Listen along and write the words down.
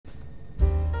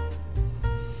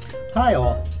Hi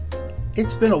all.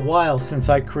 It's been a while since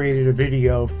I created a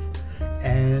video,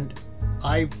 and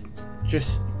I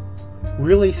just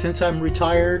really, since I'm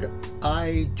retired,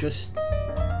 I just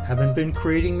haven't been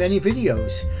creating many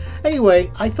videos. Anyway,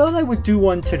 I thought I would do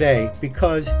one today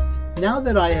because now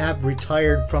that I have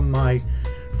retired from my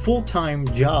full-time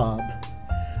job,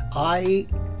 I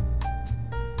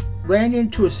ran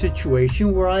into a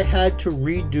situation where I had to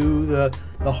redo the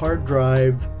hard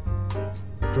drives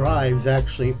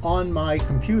actually on my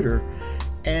computer,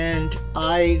 and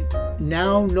I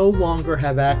now no longer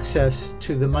have access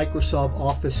to the Microsoft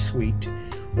Office suite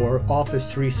or Office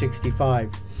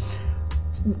 365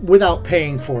 without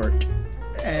paying for it.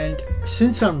 And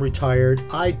since I'm retired,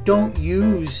 I don't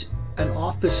use an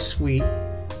Office suite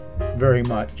very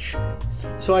much,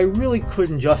 so I really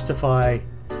couldn't justify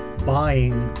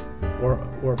buying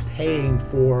or paying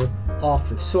for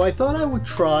Office. So I thought I would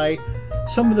try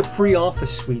some of the free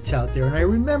Office suites out there. And I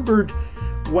remembered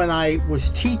when I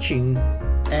was teaching,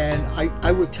 and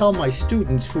I would tell my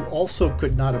students who also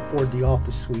could not afford the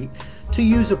Office suite to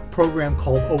use a program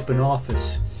called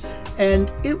OpenOffice.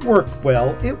 And it worked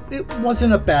well. It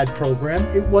wasn't a bad program.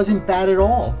 It wasn't bad at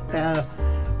all.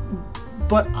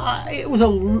 But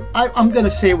I'm going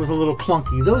to say it was a little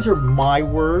clunky. Those are my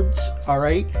words, all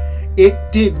right?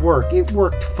 It did work. It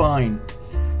worked fine.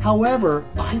 However,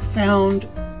 I found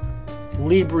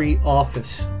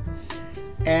LibreOffice,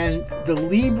 and the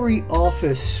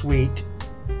LibreOffice suite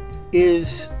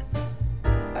is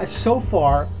so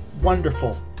far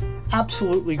wonderful,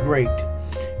 absolutely great.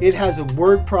 It has a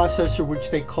word processor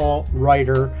which they call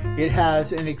Writer. It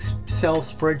has an Excel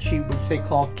spreadsheet which they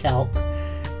call Calc,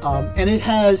 and it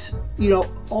has, you know,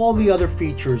 all the other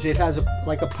features. It has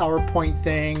like a PowerPoint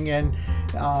thing, and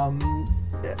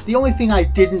the only thing I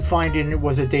didn't find in it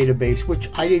was a database, which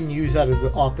I didn't use out of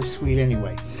the Office suite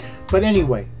anyway. But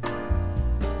anyway,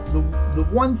 the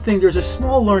one thing, there's a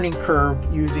small learning curve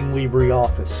using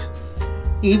LibreOffice,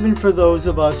 even for those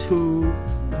of us who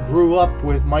grew up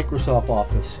with Microsoft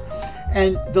Office.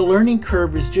 And the learning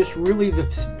curve is just really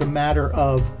the matter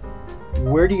of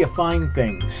where do you find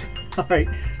things. All right,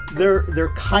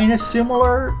 they're kind of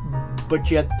similar,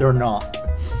 but yet they're not.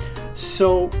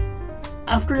 So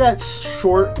after that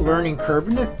short learning curve,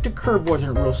 and the curve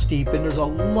wasn't real steep, and there's a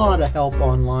lot of help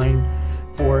online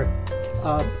for it,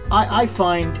 I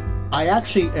find I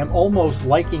actually am almost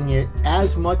liking it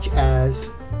as much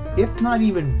as, if not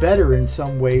even better in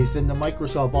some ways, than the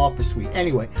Microsoft Office suite.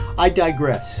 Anyway, I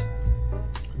digress.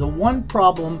 The one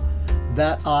problem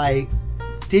that I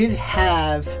did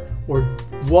have, or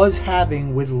was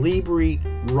having, with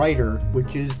LibreWriter,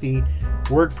 which is the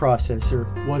word processor,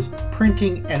 was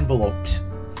printing envelopes.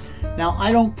 Now,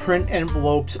 I don't print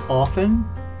envelopes often,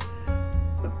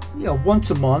 you know,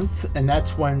 once a month, and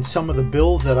that's when some of the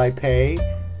bills that I pay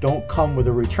don't come with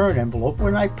a return envelope,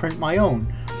 when I print my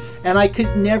own. And I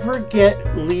could never get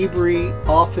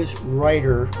LibreOffice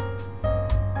Writer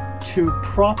to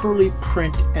properly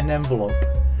print an envelope.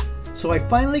 So I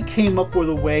finally came up with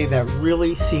a way that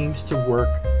really seems to work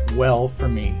well for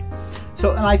me.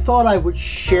 So, and I thought I would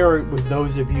share it with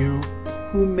those of you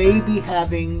who may be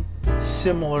having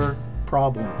similar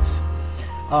problems.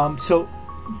 So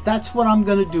that's what I'm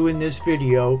going to do in this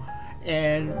video,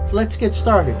 and let's get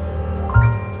started.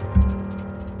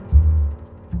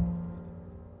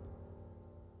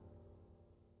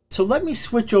 So let me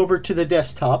switch over to the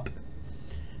desktop,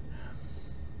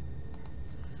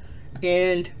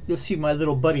 and you'll see my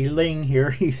little buddy Ling here.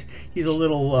 He's a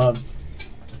little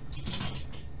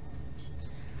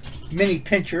mini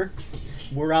pincher.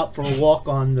 We're out for a walk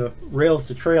on the rails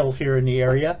to trails here in the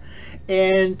area,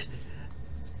 and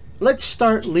let's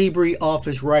start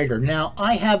LibreOffice Writer. Now,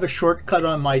 I have a shortcut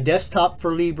on my desktop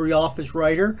for LibreOffice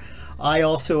Writer. I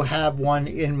also have one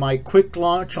in my quick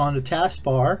launch on the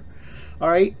taskbar. All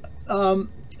right,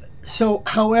 so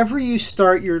however you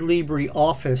start your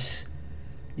LibreOffice,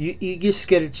 you just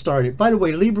get it started. By the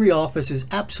way, LibreOffice is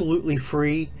absolutely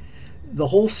free. The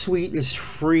whole suite is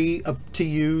free to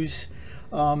use.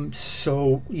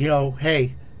 So, you know,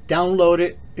 hey, download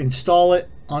it, install it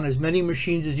on as many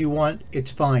machines as you want.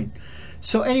 It's fine.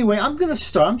 So anyway, I'm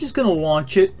just going to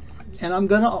launch it, and I'm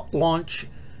going to launch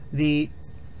the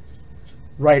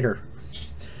Writer.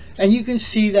 And you can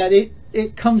see that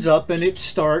it comes up and it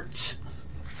starts,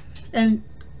 and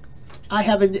I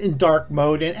have it in dark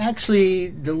mode, and actually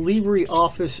the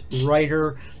LibreOffice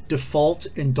Writer defaults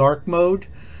in dark mode.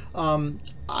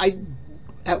 I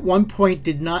at one point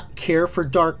did not care for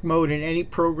dark mode in any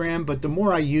program, but the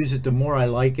more I use it, the more I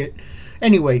like it.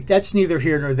 Anyway, that's neither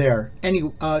here nor there.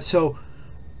 So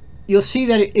you'll see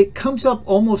that it comes up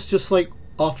almost just like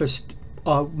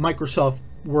Microsoft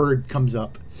word comes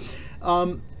up.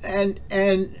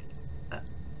 And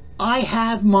I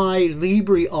have my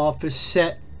LibreOffice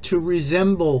set to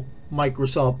resemble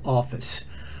Microsoft Office,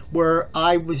 where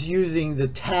I was using the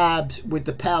tabs with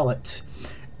the palettes.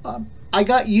 I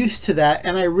got used to that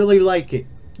and I really like it.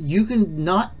 You can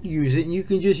not use it and you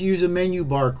can just use a menu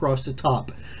bar across the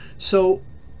top. So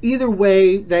either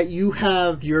way that you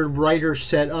have your writer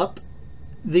set up,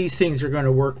 these things are going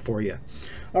to work for you.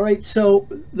 All right, so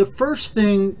the first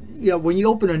thing, when you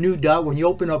open a new when you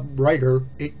open up Writer,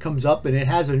 it comes up and it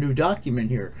has a new document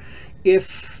here.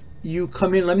 If you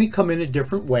come in, let me come in a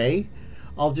different way.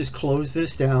 I'll just close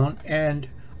this down and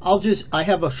I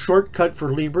have a shortcut for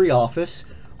LibreOffice.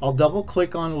 I'll double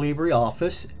click on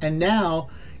LibreOffice and now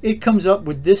it comes up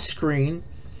with this screen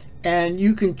and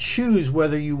you can choose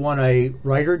whether you want a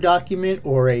Writer document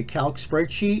or a Calc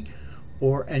spreadsheet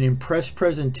or an Impress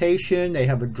presentation. They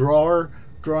have a drawing.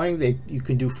 You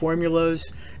can do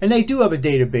formulas and they do have a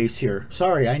database here.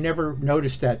 Sorry, I never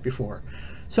noticed that before.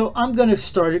 So I'm going to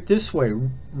start it this way,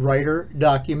 Writer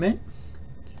document.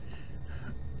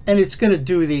 And it's going to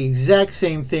do the exact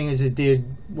same thing as it did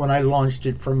when I launched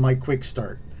it from my quick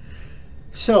start.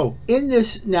 So in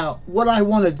this, now what I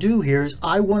want to do here is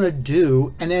I want to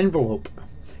do an envelope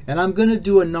and I'm going to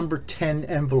do a number 10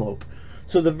 envelope.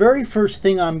 So the very first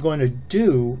thing I'm going to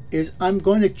do is I'm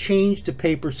going to change the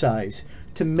paper size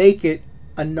to make it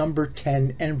a number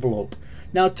 10 envelope.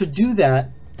 Now to do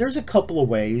that, there's a couple of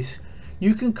ways.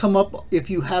 You can come up, if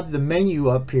you have the menu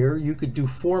up here, you could do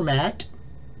Format,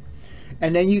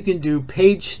 and then you can do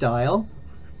Page Style,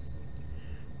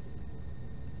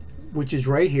 which is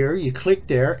right here. You click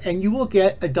there and you will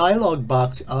get a dialog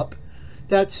box up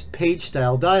that's Page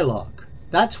Style Dialog.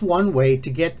 That's one way to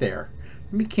get there.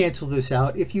 Let me cancel this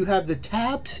out. If you have the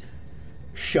tabs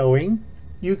showing,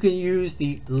 you can use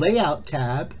the Layout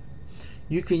tab,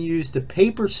 you can use the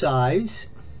paper size,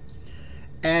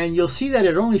 and you'll see that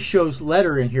it only shows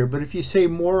letter in here, but if you say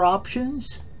More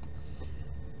Options,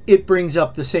 it brings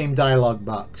up the same dialog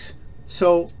box.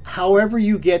 So however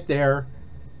you get there,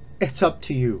 it's up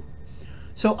to you.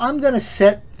 So I'm going to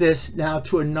set this now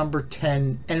to a number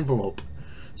 10 envelope.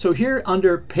 So here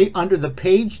under the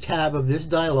Page tab of this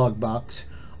dialog box,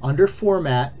 under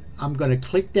Format, I'm going to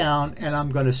click down and I'm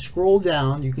going to scroll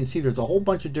down. You can see there's a whole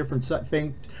bunch of different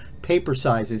paper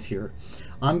sizes here.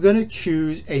 I'm going to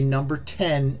choose a number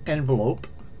 10 envelope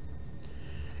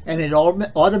and it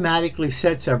automatically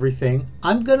sets everything.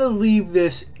 I'm going to leave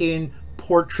this in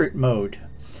portrait mode.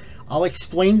 I'll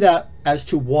explain that as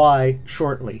to why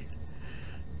shortly.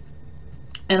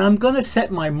 And I'm going to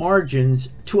set my margins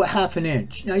to 1/2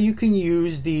 inch. Now you can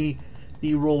use the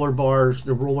roller bars,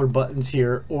 the roller buttons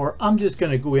here, or I'm just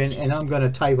going to go in and I'm going to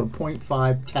type a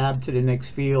 0.5, tab to the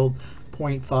next field,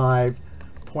 0.5,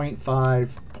 0.5,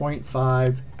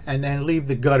 0.5, and then leave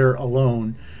the gutter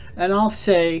alone. And I'll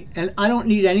say, and I don't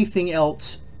need anything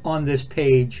else on this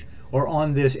page or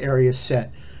on this area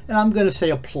set. And I'm going to say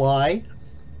Apply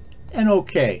and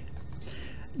OK.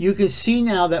 You can see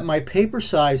now that my paper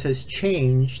size has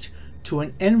changed to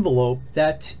an envelope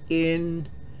that's in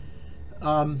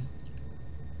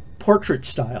portrait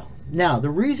style. Now, the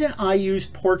reason I use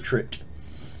portrait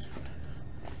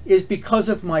is because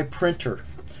of my printer.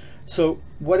 So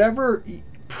whatever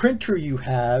printer you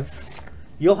have,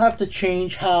 you'll have to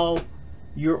change how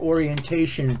your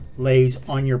orientation lays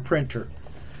on your printer.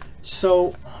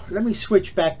 So let me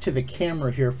switch back to the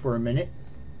camera here for a minute.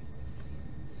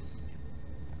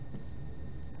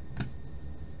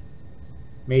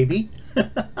 Maybe.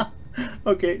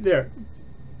 Okay, there.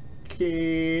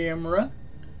 Camera.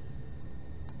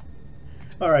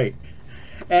 All right.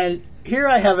 And here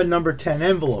I have a number 10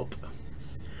 envelope.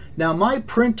 Now my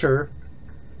printer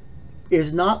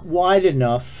is not wide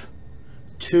enough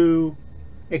to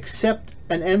accept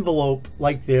an envelope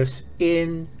like this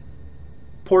in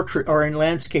portrait or in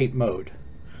landscape mode.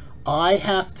 I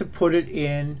have to put it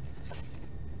in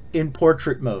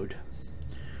portrait mode.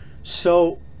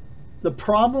 So the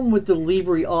problem with the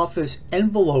LibreOffice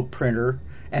envelope printer,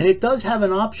 and it does have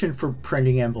an option for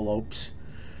printing envelopes,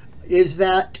 is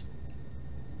that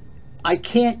I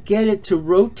can't get it to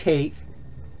rotate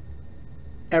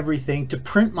everything to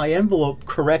print my envelope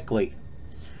correctly.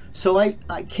 So I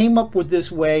came up with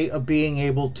this way of being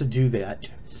able to do that.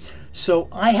 So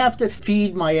I have to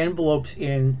feed my envelopes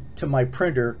in to my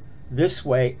printer this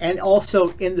way and also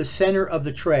in the center of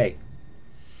the tray.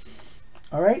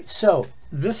 All right, so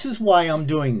this is why I'm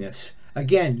doing this.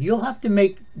 Again, you'll have to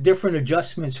make different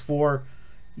adjustments for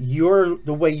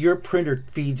the way your printer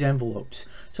feeds envelopes.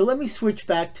 So let me switch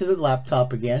back to the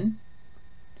laptop again.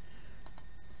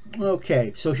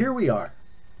 Okay, so here we are.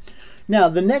 Now,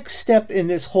 the next step in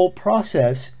this whole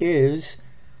process is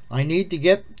I need to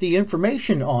get the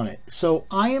information on it. So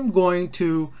I am going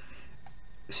to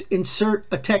insert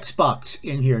a text box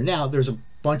in here. Now, there's a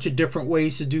bunch of different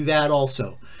ways to do that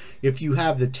also. If you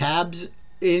have the tabs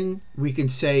in, we can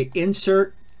say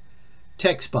insert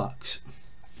text box.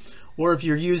 Or if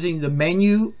you're using the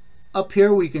menu up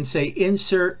here, we can say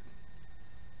insert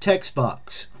text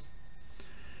box.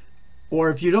 Or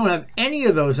if you don't have any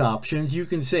of those options, you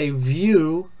can say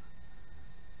view,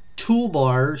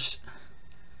 toolbars,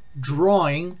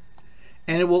 drawing,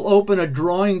 and it will open a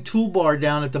drawing toolbar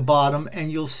down at the bottom,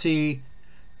 and you'll see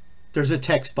there's a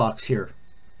text box here.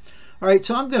 All right,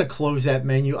 so I'm going to close that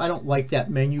menu. I don't like that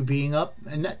menu being up,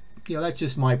 and that, that's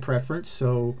just my preference.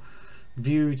 So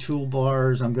view,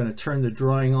 toolbars, I'm going to turn the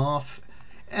drawing off,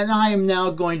 and I am now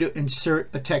going to insert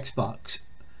a text box.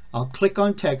 I'll click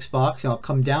on text box, and I'll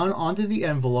come down onto the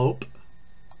envelope.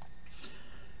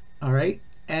 All right,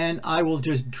 and I will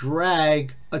just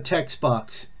drag a text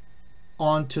box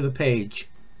onto the page.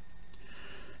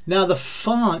 Now, the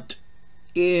font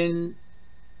in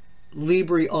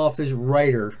LibreOffice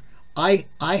Writer, I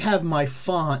have my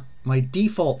font, my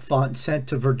default font, set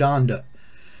to Verdanda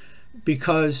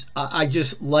because I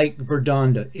just like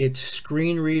Verdanda. It's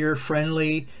screen reader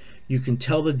friendly. You can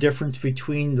tell the difference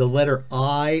between the letter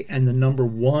I and the number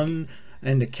 1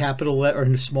 and the capital letter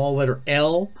and the small letter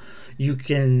L. You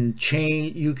can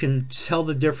tell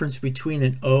the difference between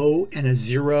an O and a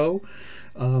 0.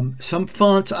 Some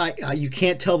fonts you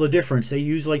can't tell the difference. They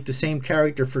use like the same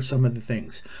character for some of the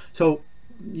things. So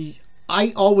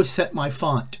I always set my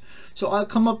font. So I'll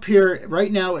come up here.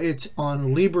 Right now it's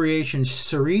on LibreOffice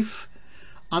Serif.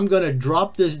 I'm going to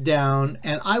drop this down,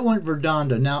 and I want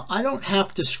Verdanda. Now, I don't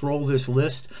have to scroll this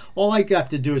list. All I have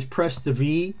to do is press the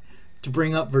V to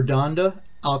bring up Verdanda.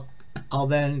 I'll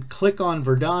then click on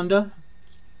Verdanda,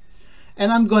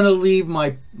 and I'm going to leave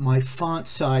my font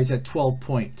size at 12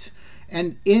 points.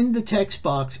 And in the text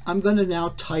box, I'm going to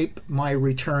now type my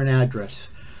return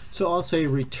address. So I'll say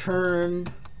return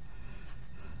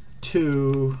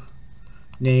to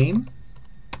name.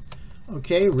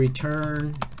 Okay,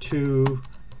 return to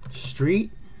street,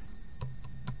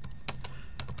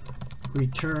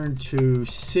 return to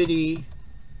city,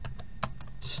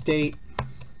 state,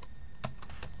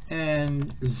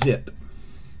 and zip.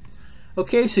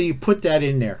 Okay, so you put that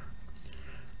in there.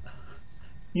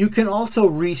 You can also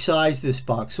resize this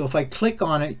box. So if I click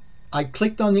on it, I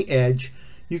clicked on the edge,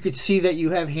 you could see that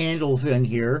you have handles in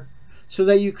here so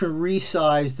that you can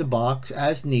resize the box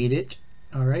as needed.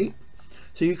 All right,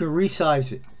 so you can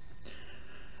resize it.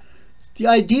 The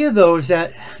idea, though, is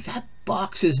that that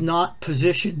box is not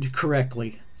positioned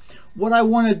correctly. What I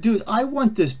want to do is I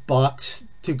want this box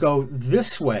to go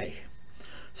this way.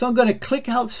 So I'm going to click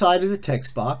outside of the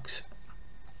text box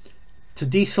to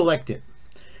deselect it.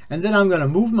 And then I'm going to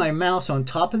move my mouse on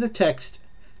top of the text,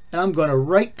 and I'm going to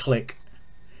right click,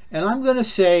 and I'm going to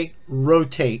say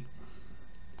rotate.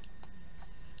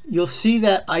 You'll see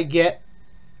that I get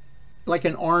like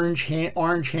an orange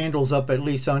handles up, at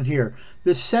least on here.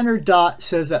 The center dot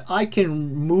says that I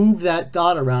can move that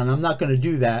dot around. I'm not going to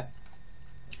do that,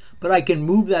 but I can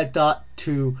move that dot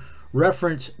to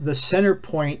reference the center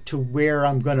point to where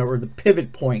I'm going to, or the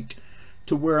pivot point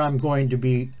to where I'm going to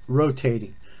be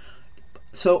rotating.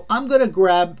 So I'm going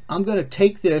to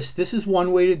take this. This is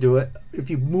one way to do it. If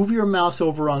you move your mouse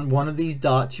over on one of these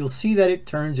dots, you'll see that it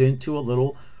turns into a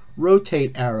little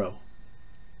rotate arrow.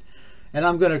 And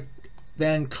I'm going to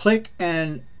then click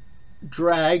and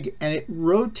drag, and it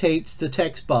rotates the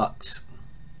text box.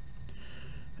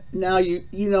 Now you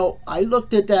know, I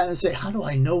looked at that and say, how do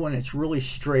I know when it's really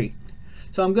straight?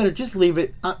 So I'm going to just leave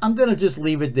it. I'm going to just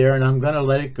leave it there, and I'm going to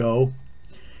let it go.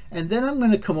 And then I'm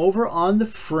going to come over on the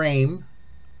frame,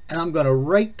 and I'm going to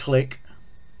right click,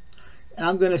 and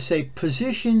I'm going to say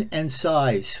position and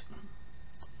size.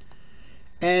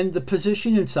 And the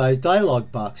position and size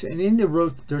dialog box, and in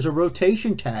there's a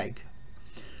rotation tag.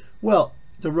 Well,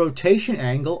 the rotation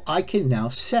angle I can now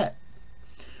set.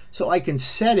 So I can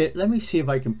set it. Let me see if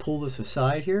I can pull this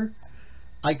aside here.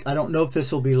 I don't know if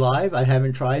this will be live. I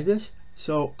haven't tried this.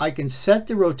 So I can set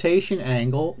the rotation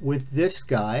angle with this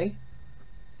guy,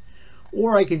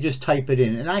 or I can just type it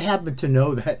in. And I happen to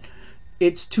know that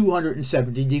it's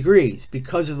 270 degrees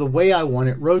because of the way I want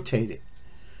it rotated.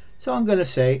 So I'm going to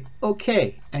say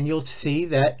OK, and you'll see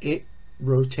that it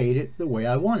rotated the way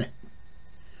I want it.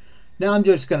 Now I'm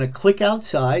just going to click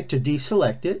outside to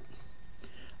deselect it.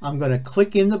 I'm going to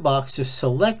click in the box to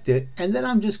select it, and then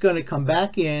I'm just going to come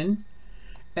back in,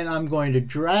 and I'm going to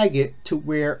drag it to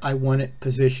where I want it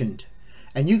positioned.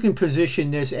 And you can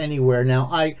position this anywhere. Now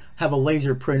I have a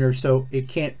laser printer, so it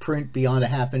can't print beyond a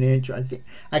 1/2 inch. I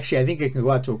think it can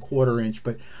go out to a 1/4 inch,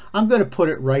 but I'm going to put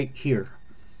it right here.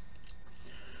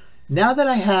 Now that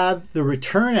I have the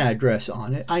return address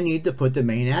on it, I need to put the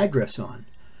main address on.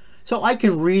 So I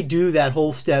can redo that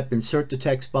whole step, insert the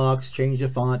text box, change the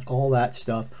font, all that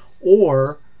stuff,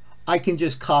 or I can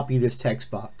just copy this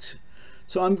text box.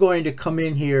 So I'm going to come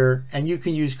in here, and you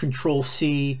can use Control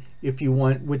C if you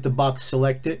want with the box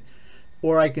selected,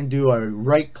 or I can do a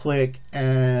right click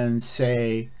and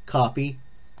say copy.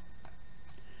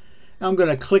 I'm going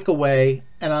to click away,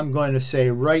 and I'm going to say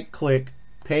right click,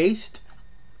 paste.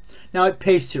 Now it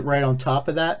pastes it right on top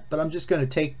of that, but I'm just going to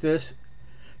take this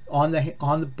on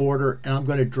the border, and I'm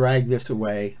going to drag this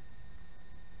away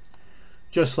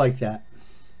just like that.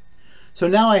 So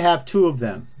now I have 2 of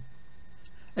them.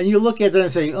 And you look at them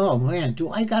and say, oh man, do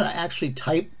I gotta actually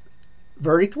type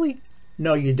vertically?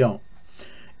 No, you don't.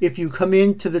 If you come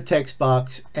into the text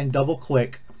box and double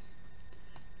click,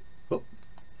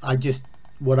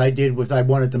 what I did was I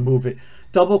wanted to move it.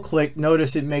 Double click,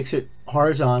 notice it makes it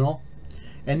horizontal.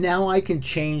 And now I can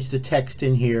change the text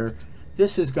in here.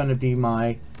 This is going to be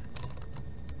my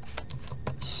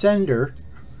sender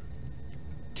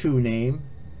to name,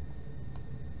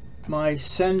 my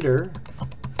sender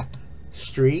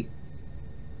street,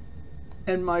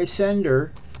 and my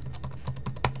sender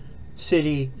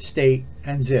city, state,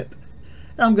 and zip.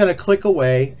 And I'm going to click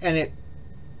away, and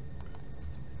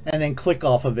then click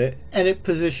off of it, and it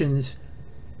positions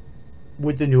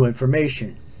with the new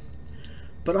information.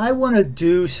 But I want to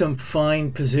do some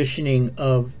fine positioning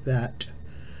of that.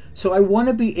 So I want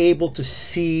to be able to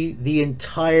see the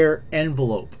entire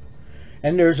envelope.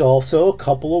 And there's also a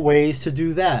couple of ways to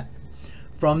do that.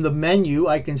 From the menu,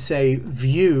 I can say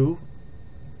View,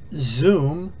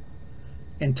 Zoom,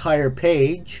 Entire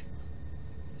Page.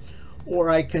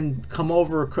 Or I can come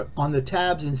over on the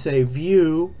tabs and say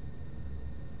View,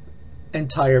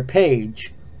 Entire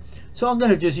Page. So I'm going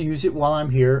to just use it while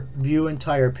I'm here, View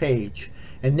Entire Page.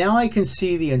 And now I can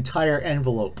see the entire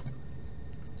envelope.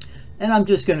 And I'm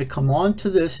just going to come on to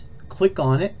this, click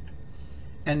on it,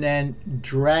 and then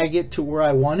drag it to where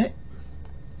I want it.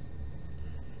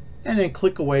 And then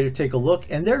click away to take a look.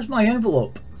 And there's my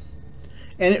envelope.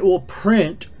 And it will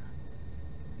print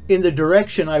in the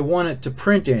direction I want it to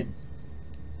print in.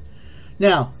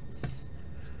 Now,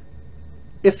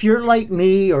 if you're like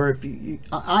me, or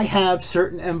I have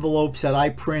certain envelopes that I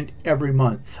print every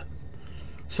month.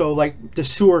 So like the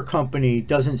sewer company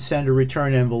doesn't send a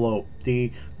return envelope.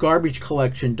 The garbage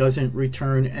collection doesn't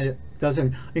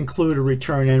include a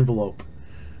return envelope.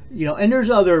 You know, and there's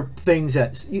other things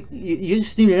that you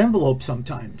just need an envelope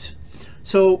sometimes.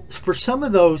 So for some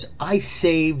of those, I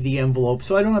save the envelope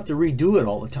so I don't have to redo it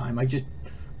all the time. I just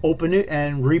open it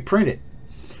and reprint it.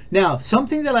 Now,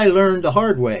 something that I learned the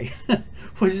hard way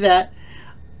was that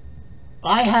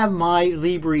I have my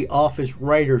LibreOffice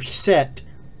Writer set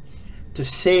to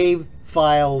save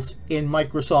files in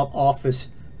Microsoft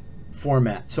Office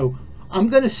format. So I'm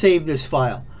going to save this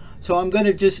file. So I'm going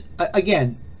to just,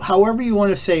 again, however you want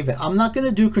to save it. I'm not going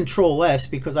to do Control S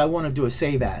because I want to do a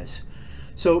save as.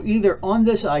 So either on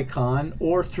this icon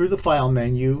or through the file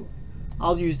menu,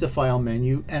 I'll use the file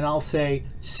menu and I'll say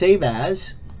save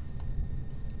as.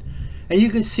 And you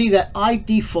can see that I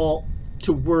default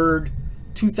to Word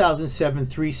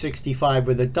 2007-365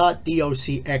 with a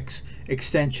 .docx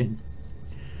extension.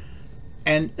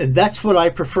 And that's what I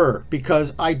prefer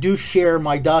because I do share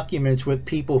my documents with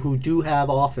people who do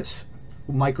have Office,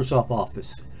 Microsoft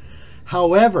Office.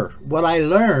 However, what I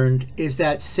learned is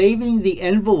that saving the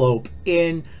envelope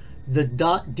in the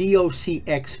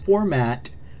 .docx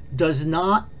format does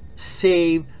not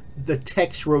save the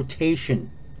text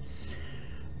rotation.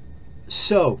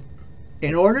 So,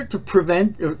 in order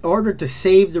to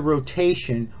save the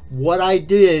rotation, what I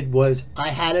did was I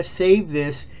had to save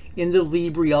this in the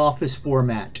LibreOffice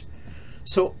format.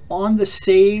 So on the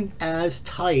Save As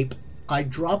type, I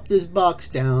drop this box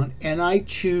down and I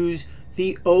choose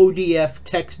the ODF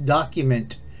text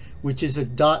document, which is a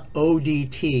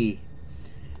 .odt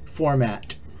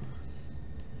format.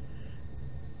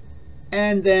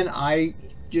 And then I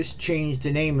just change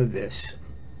the name of this.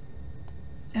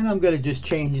 And I'm going to just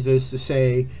change this to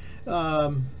say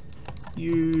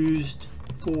used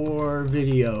for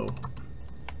video.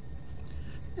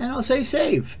 And I'll say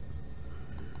save.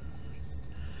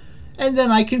 And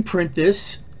then I can print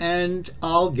this and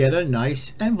I'll get a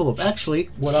nice envelope. Actually,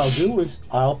 what I'll do is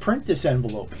I'll print this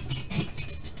envelope.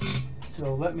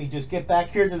 So let me just get back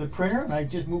here to the printer. And I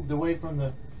just moved away from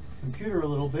the computer a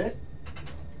little bit.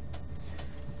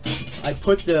 I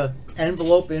put the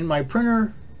envelope in my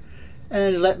printer.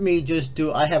 And let me just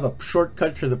do, I have a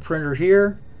shortcut for the printer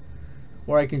here,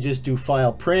 or I can just do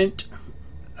File, Print.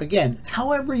 Again,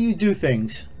 however you do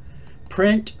things,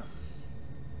 print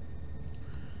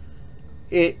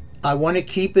it. I want to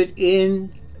keep it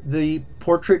in the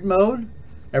portrait mode.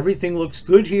 Everything looks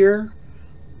good here.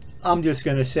 I'm just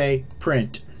going to say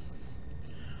print.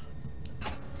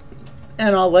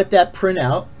 And I'll let that print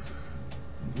out.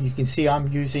 You can see I'm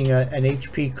using an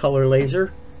HP color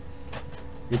laser.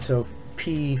 It's a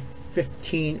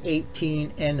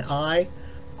P1518Ni.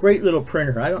 Great little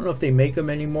printer. I don't know if they make them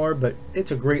anymore, but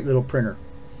it's a great little printer.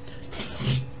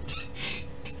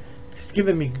 It's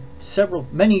given me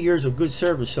many years of good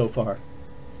service so far.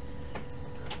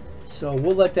 So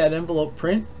we'll let that envelope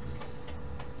print.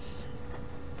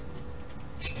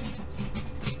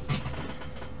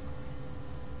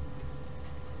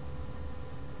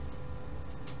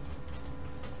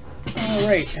 All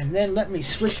right, and then let me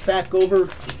switch back over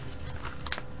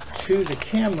to the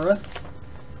camera.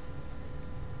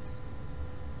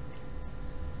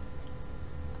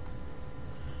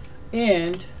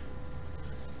 And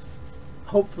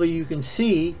hopefully you can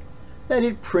see that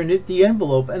it printed the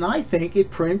envelope, and I think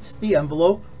it prints the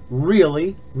envelope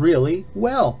really, really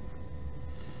well.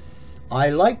 I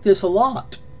like this a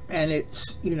lot, and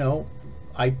it's, you know,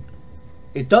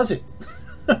 it does it.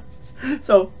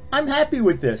 So I'm happy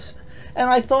with this, and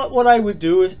I thought what I would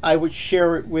do is I would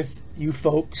share it with you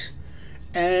folks,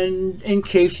 and in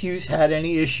case you had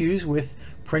any issues with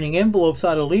printing envelopes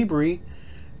out of Libre,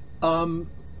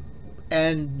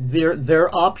 and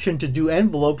their option to do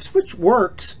envelopes, which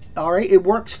works, all right, it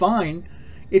works fine.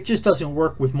 It just doesn't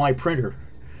work with my printer.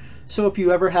 So if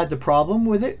you ever had the problem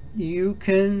with it, you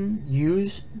can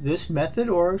use this method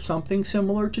or something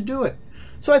similar to do it.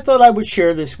 So I thought I would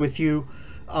share this with you.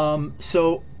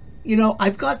 So, you know,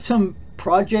 I've got some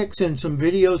projects and some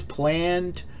videos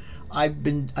planned. I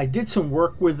did some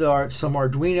work with some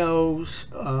Arduinos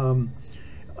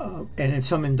and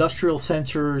some industrial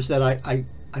sensors that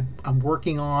I'm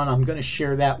working on. I'm going to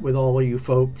share that with all of you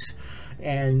folks.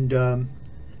 And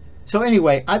so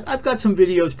anyway, I've got some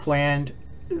videos planned,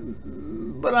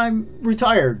 but I'm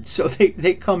retired, so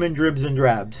they come in dribs and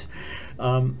drabs.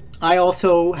 I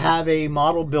also have a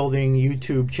model building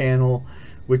YouTube channel,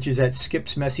 which is at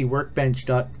Skip's Messy Workbench.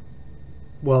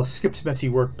 Skip's Messy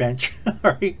Workbench,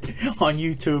 right, on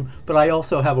YouTube. But I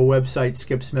also have a website,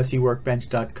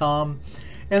 skipsmessyworkbench.com,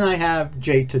 and I have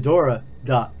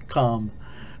jtodora.com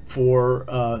for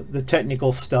the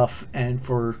technical stuff and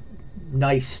for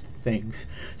nice things.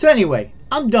 So anyway,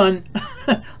 I'm done.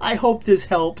 I hope this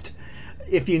helped.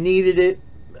 If you needed it,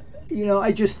 you know,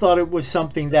 I just thought it was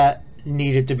something that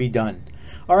needed to be done.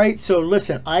 All right, so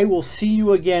listen, I will see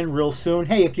you again real soon.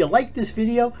 Hey, if you like this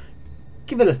video,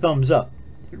 give it a thumbs up.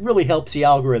 It really helps the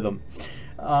algorithm.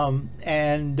 If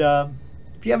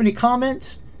you have any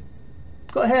comments,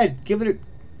 go ahead, give it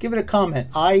a comment.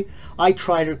 I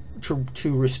try to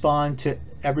respond to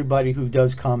everybody who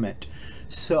does comment.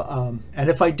 So and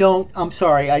if I don't, I'm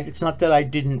sorry. It's not that I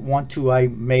didn't want to. I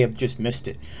may have just missed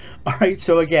it. All right,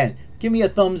 so again, give me a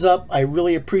thumbs up. I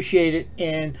really appreciate it.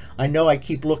 And I know I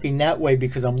keep looking that way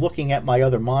because I'm looking at my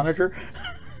other monitor.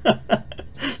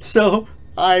 So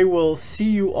I will see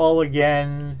you all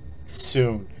again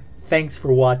soon. Thanks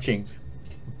for watching.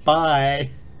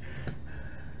 Bye.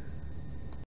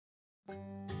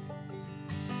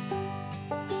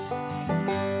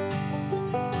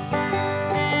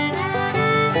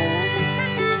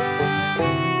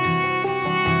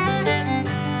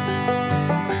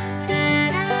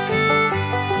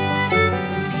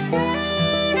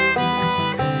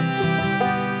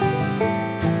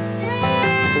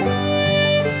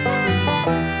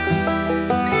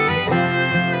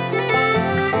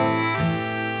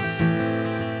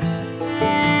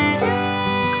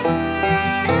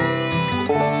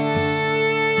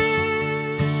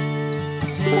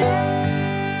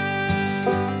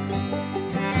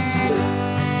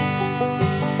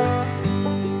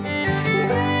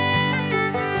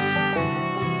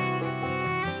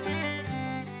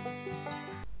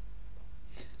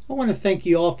 I want to thank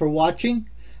you all for watching,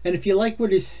 and if you like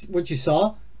what you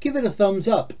saw, give it a thumbs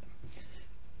up.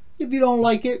 If you don't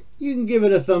like it, you can give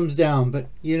it a thumbs down, but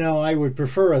you know, I would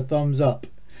prefer a thumbs up.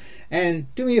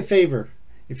 And do me a favor,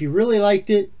 if you really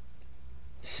liked it,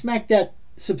 smack that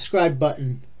subscribe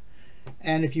button.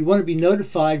 And if you want to be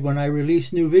notified when I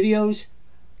release new videos,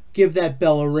 give that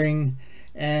bell a ring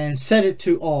and set it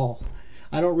to all.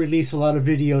 I don't release a lot of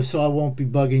videos, so I won't be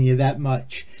bugging you that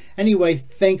much. Anyway,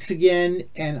 thanks again,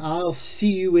 and I'll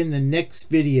see you in the next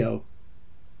video.